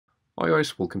Hi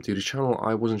guys, welcome to the channel.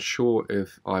 I wasn't sure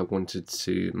if I wanted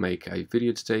to make a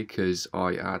video today because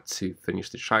I had to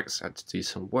finish the tracks, had to do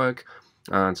some work,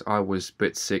 and I was a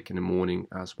bit sick in the morning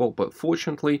as well. But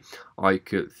fortunately, I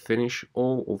could finish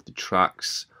all of the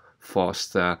tracks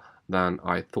faster than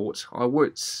I thought I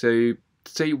would. So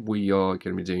today we are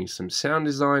going to be doing some sound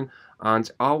design, and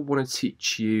I want to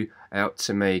teach you how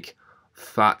to make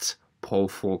fat,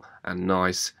 powerful, and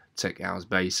nice tech house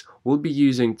bass. We'll be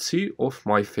using two of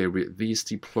my favorite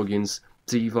VST plugins,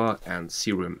 Diva and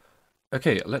Serum.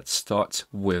 Okay, let's start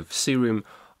with Serum.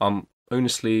 I'm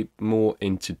honestly more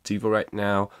into Diva right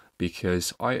now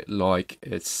because I like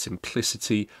its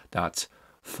simplicity, that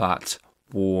fat,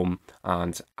 warm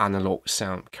and analog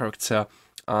sound character,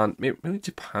 and it really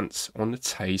depends on the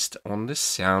taste, on the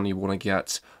sound you want to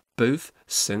get. Both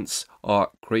synths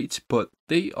are great, but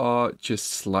they are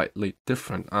just slightly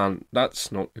different, and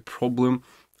that's not a problem.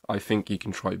 I think you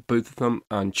can try both of them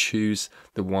and choose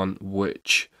the one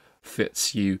which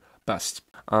fits you best.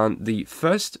 And the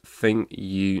first thing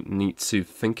you need to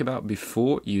think about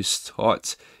before you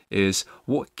start is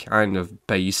what kind of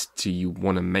bass do you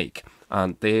want to make.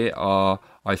 And there are,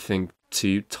 I think,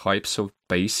 two types of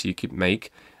bass you could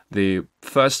make. The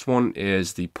first one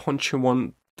is the punchy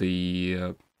one,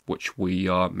 which we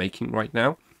are making right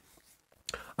now.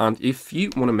 And if you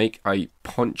want to make a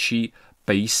punchy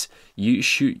bass, you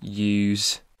should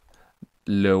use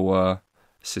lower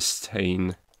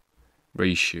sustain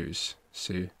ratios.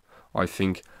 So I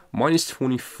think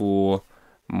 -24,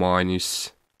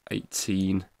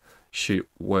 -18 should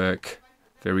work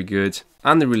very good.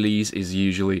 And the release is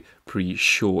usually pretty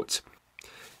short.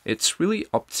 It's really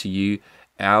up to you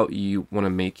how you want to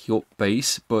make your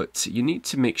bass, but you need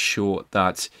to make sure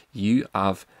that you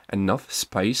have enough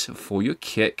space for your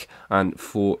kick and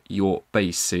for your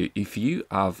bass. So if you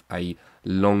have a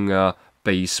longer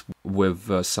bass with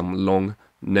some long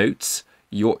notes,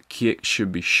 your kick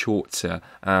should be shorter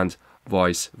and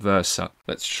vice versa.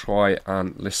 Let's try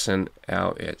and listen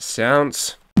how it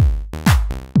sounds.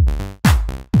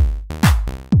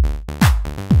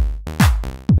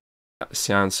 That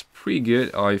sounds pretty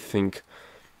good. I think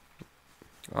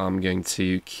I'm going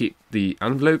to keep the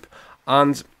envelope,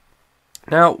 and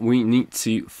now we need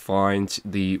to find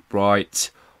the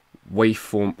right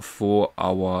waveform for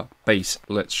our bass.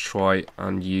 Let's try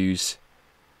and use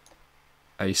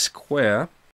a square.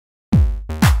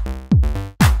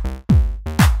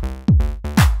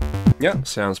 Yeah,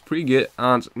 sounds pretty good.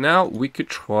 And now we could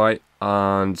try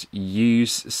and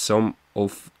use some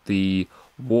of the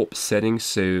warp settings,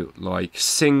 so like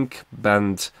sync,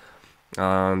 bend,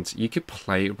 and you could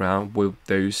play around with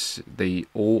those. They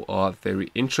all are very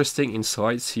interesting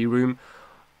inside Serum.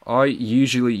 I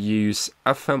usually use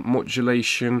FM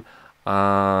modulation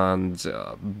and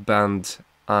bend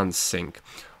and sync.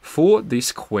 For the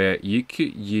square, you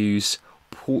could use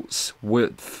pulse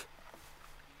width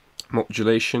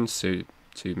modulation, so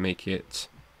to make it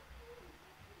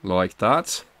like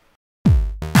that.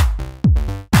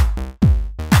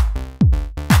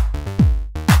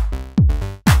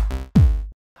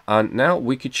 And now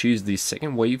we could choose the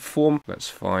second waveform. Let's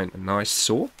find a nice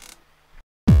saw.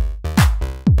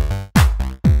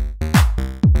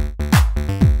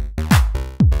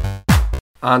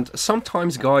 And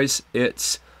sometimes, guys,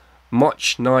 it's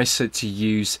much nicer to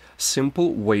use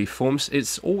simple waveforms.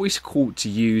 It's always cool to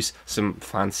use some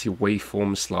fancy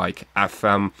waveforms like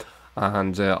FM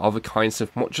and other kinds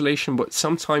of modulation, but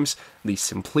sometimes the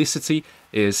simplicity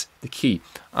is the key.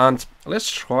 And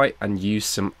let's try and use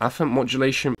some FM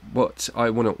modulation, but I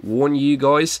want to warn you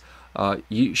guys,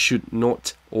 you should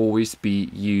not always be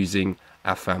using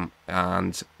FM,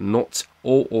 and not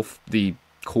all of the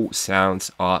cool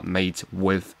sounds are made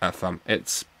with FM.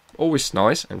 It's always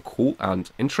nice and cool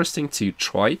and interesting to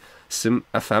try some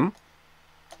FM,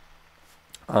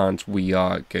 and we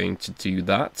are going to do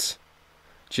that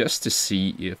just to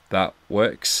see if that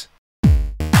works.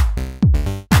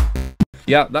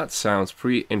 Yeah, that sounds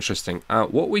pretty interesting.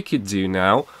 What we could do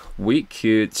now, we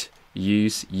could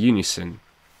use unison,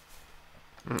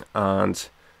 and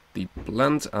the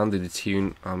blend and the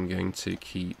detune I'm going to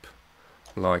keep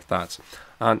like that.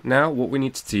 And now what we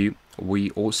need to do,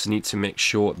 we also need to make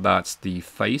sure that the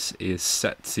phase is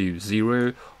set to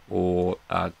 0 or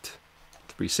at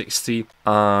 360,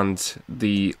 and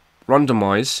the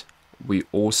randomize we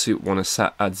also want to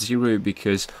set at 0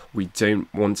 because we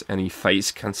don't want any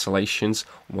phase cancellations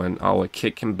when our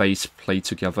kick and bass play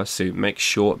together. So make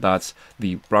sure that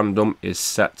the random is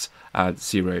set at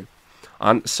 0.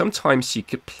 And sometimes you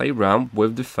could play around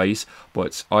with the phase,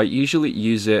 but I usually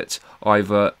use it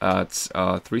either at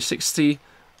 360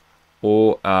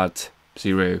 or at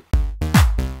 0.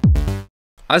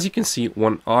 as you can see,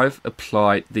 when I've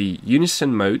applied the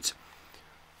unison mode,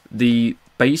 the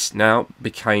bass now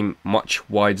became much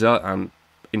wider and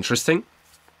interesting.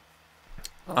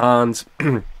 And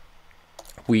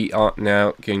we are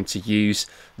now going to use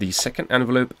the second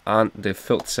envelope and the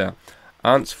filter.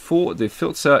 And for the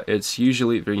filter, it's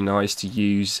usually very nice to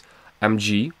use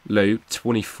MG low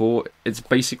 24. It's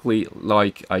basically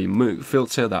like a Moog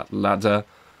filter, that ladder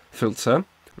filter.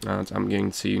 And I'm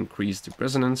going to increase the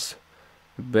resonance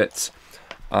a bit.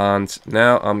 And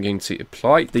now I'm going to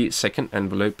apply the second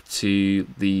envelope to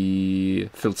the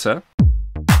filter.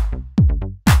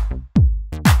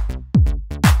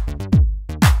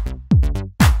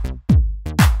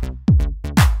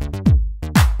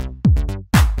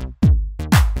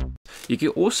 You can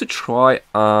also try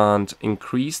and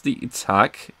increase the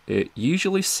attack. It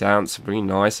usually sounds very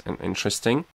nice and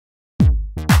interesting.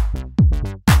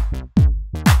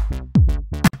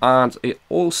 And it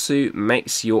also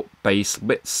makes your bass a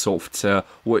bit softer,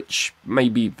 which may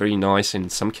be very nice in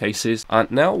some cases.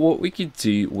 And now what we could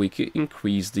do, we could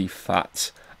increase the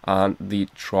fat and the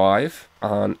drive.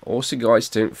 And also, guys,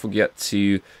 don't forget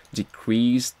to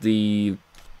decrease the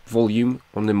volume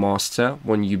on the master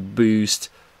when you boost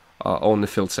on the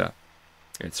filter.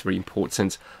 It's very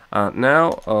important.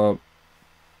 Now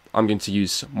I'm going to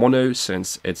use mono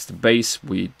since it's the bass.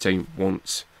 We don't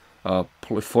want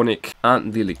polyphonic.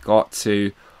 And the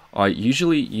legato, I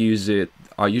usually use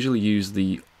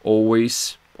the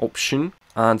always option,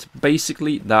 and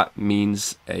basically that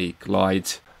means a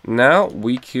glide. Now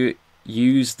we could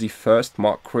use the first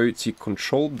macro to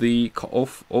control the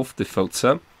cutoff of the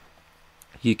filter.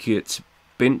 You could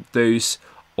bend those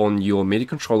on your MIDI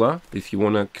controller if you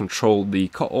want to control the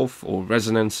cutoff or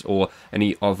resonance or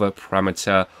any other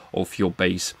parameter of your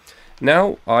bass.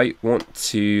 Now I want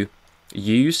to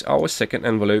use our second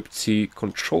envelope to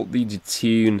control the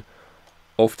detune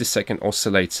of the second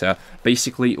oscillator.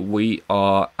 Basically, we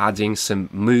are adding some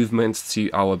movement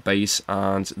to our bass,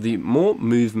 and the more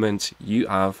movement you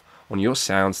have on your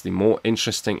sounds, the more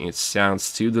interesting it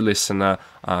sounds to the listener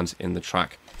and in the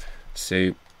track.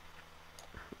 So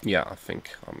yeah, I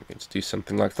think I'm going to do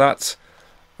something like that.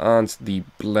 And the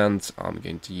blend I'm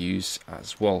going to use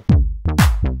as well.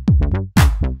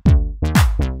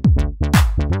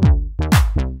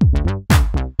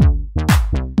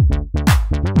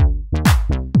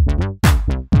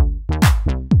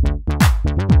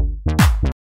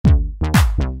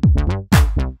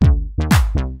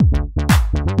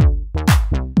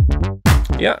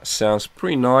 Yeah, sounds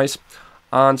pretty nice.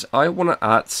 And I want to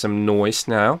add some noise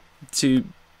now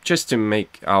just to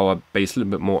make our bass a little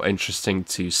bit more interesting,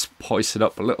 to spice it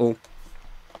up a little.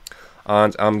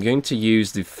 And I'm going to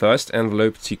use the first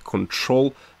envelope to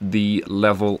control the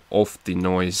level of the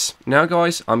noise. Now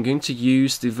guys, I'm going to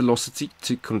use the velocity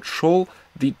to control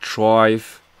the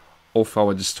drive of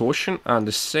our distortion, and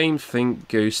the same thing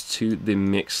goes to the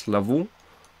mix level.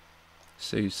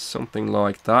 So something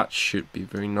like that should be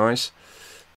very nice.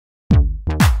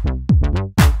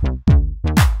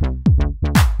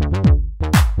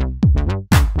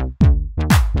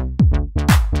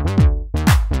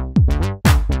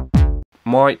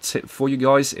 My tip for you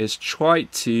guys is try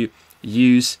to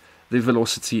use the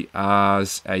velocity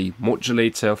as a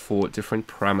modulator for different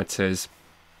parameters,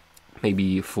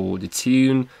 maybe for the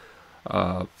tune,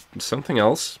 something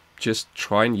else. Just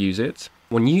try and use it.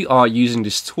 When you are using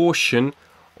distortion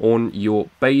on your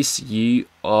bass, you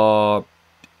are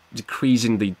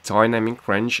decreasing the dynamic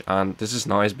range, and this is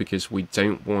nice because we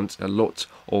don't want a lot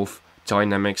of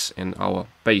dynamics in our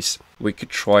bass. We could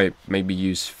try maybe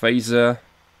use phaser.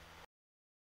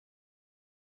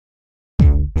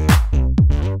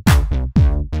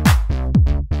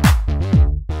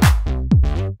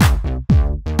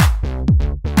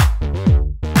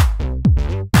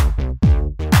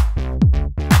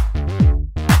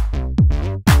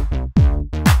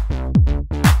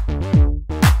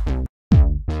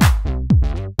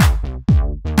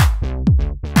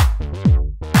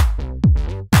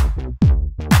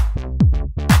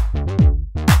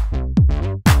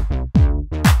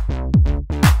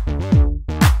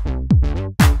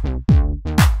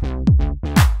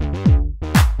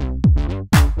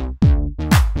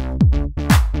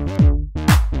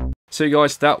 So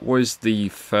guys, that was the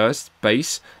first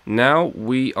bass. Now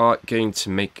we are going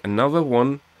to make another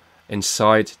one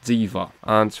inside Diva.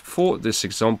 And for this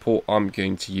example, I'm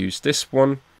going to use this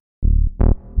one.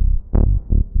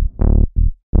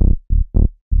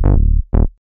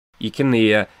 You can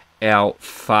hear how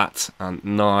fat and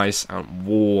nice and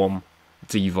warm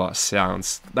Diva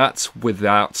sounds. That's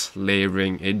without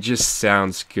layering. It just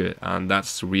sounds good, and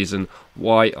that's the reason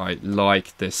why I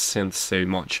like this synth so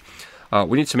much.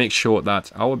 we need to make sure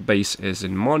that our bass is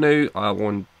in mono. I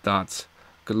want that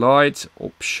glide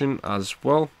option as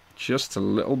well, just a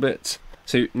little bit.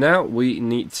 So now we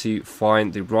need to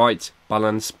find the right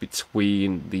balance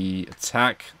between the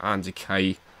attack and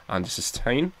decay and the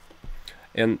sustain.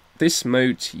 In this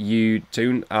mode you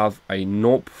don't have a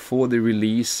knob for the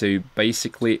release, so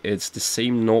basically it's the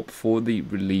same knob for the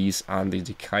release and the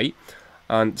decay,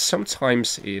 and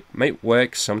sometimes it may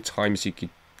work, sometimes you could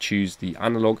choose the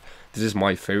analog. This is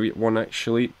my favorite one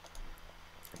actually.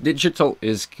 Digital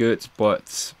is good,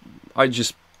 but I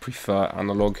just prefer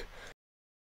analog.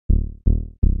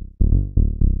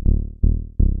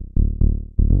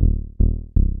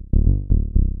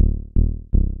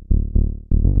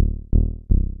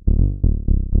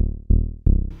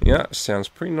 Yeah, sounds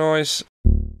pretty nice.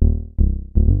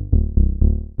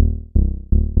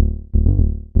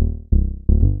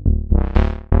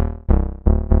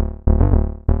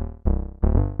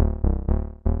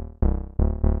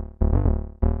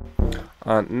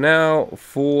 And now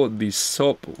for the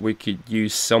sub, we could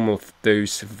use some of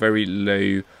those very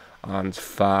low and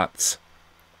fat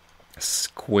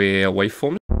square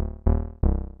waveforms.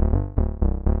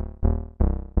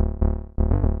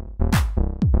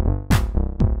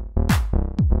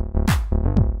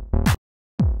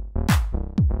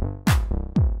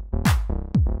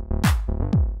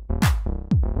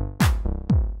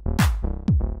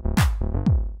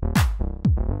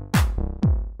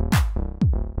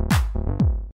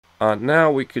 And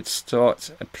now we could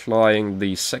start applying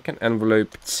the second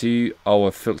envelope to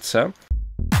our filter.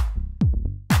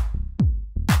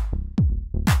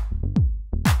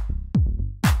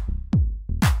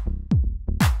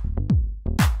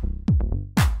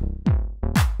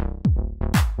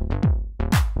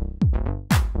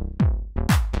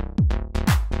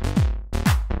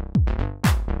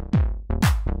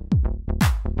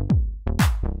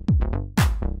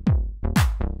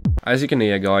 As you can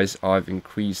hear guys, I've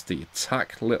increased the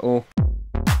attack a little.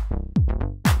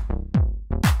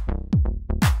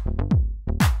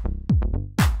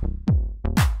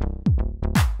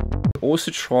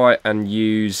 Also try and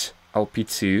use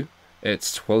LP2,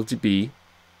 it's 12 dB,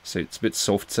 so it's a bit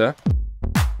softer.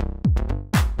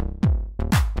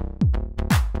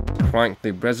 Crank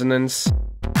the resonance.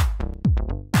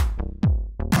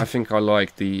 I think I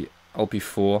like the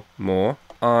LP4 more.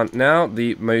 And now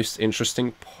the most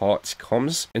interesting part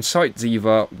comes. Inside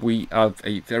Diva we have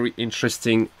a very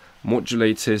interesting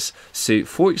modulators. So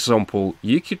for example,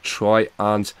 you could try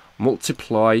and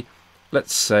multiply,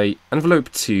 let's say,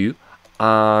 envelope 2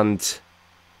 and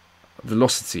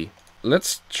velocity.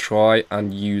 Let's try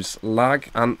and use lag,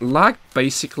 and lag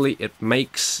basically it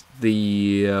makes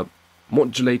the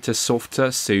modulator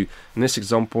softer. So in this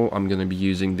example I'm going to be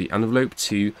using the envelope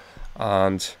 2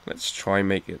 and let's try and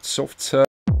make it softer.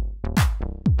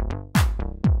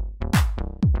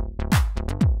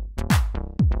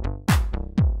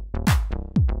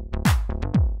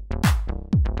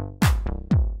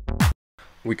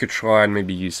 We could try and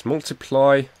maybe use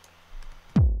multiply.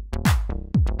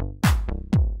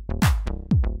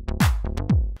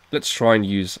 Let's try and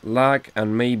use lag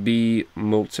and maybe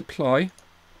multiply.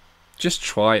 Just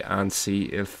try and see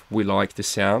if we like the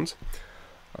sound.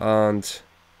 And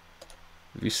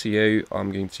VCO,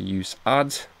 I'm going to use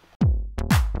add.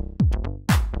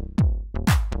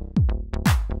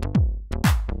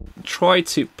 Try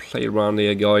to play around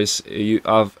here guys. You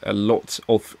have a lot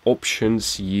of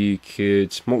options. You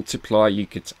could multiply, you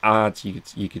could add, you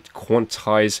could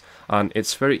quantize, and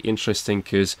it's very interesting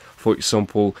because, for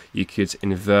example, you could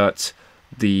invert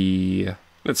the,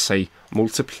 let's say,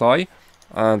 multiply,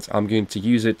 and I'm going to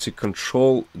use it to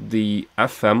control the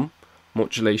FM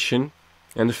modulation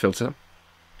and the filter.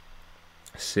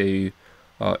 So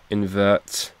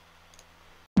invert.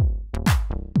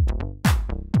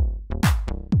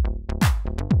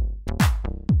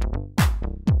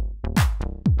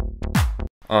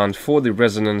 And for the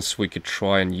resonance, we could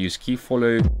try and use key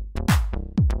follow.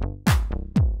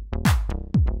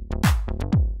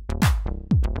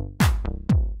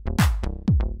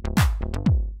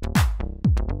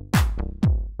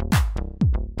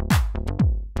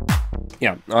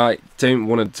 Yeah, I don't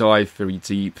want to dive very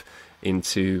deep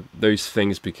into those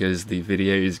things because the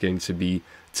video is going to be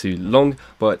too long,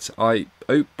 but I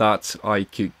hope that I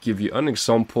could give you an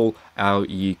example how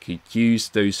you could use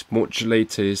those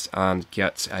modulators and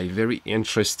get a very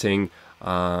interesting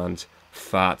and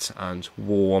fat and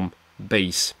warm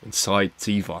bass inside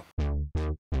Diva.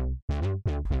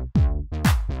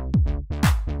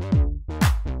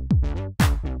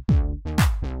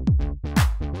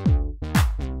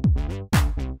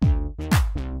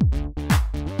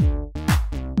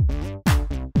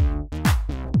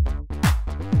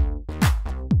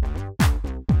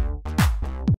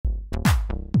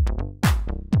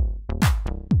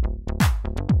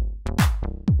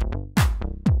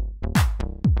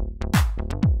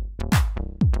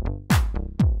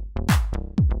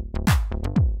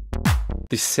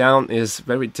 The sound is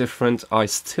very different. I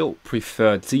still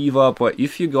prefer Diva, but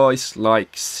if you guys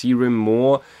like Serum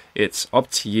more, it's up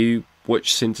to you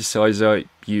which synthesizer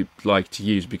you like to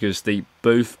use, because they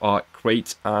both are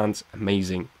great and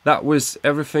amazing. That was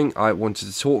everything I wanted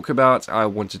to talk about, I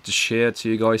wanted to share to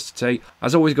you guys today.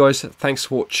 As always guys, thanks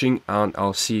for watching, and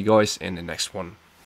I'll see you guys in the next one.